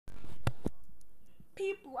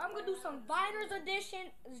people. I'm gonna do some Viners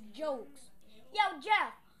edition jokes. Yo,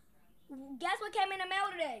 Jeff, guess what came in the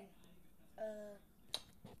mail today?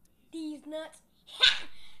 These nuts.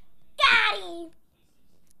 Got him.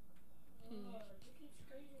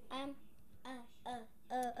 I'm,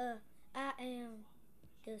 I am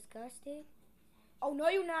disgusted. Oh, no,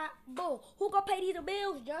 you not. Boo. Who gonna pay these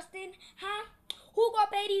bills, Justin? Huh? Who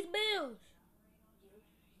gonna pay these bills?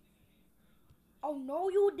 Oh, no,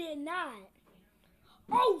 you did not.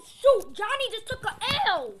 Oh, shoot. Johnny just took a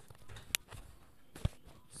L.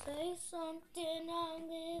 Say something, I'm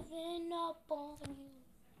giving up on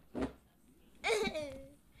you.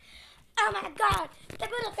 Oh, my God. The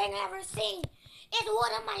little thing I ever seen is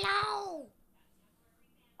watermelon.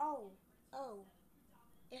 Oh.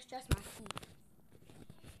 It's just my feet.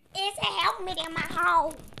 It's a helmet in my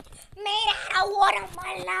home. Made out of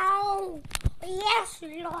watermelon. Yes,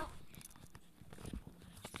 Lord.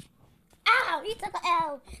 Ow, he took an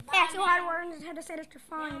L. That's too hard words had to say this to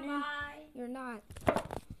fine. You're not.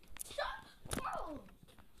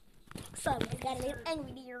 So we got a little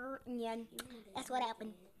angry deer in the end. That's what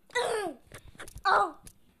happened. Oh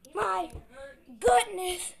my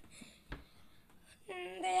goodness.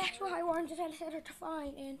 The actual high ones just had to set her to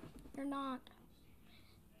fine, and you're not.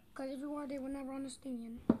 Because if you were, they would never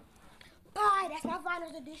understand. Bye. That's my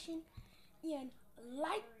Finals edition. And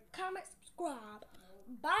like, comment, subscribe.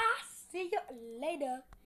 Bye. See you later.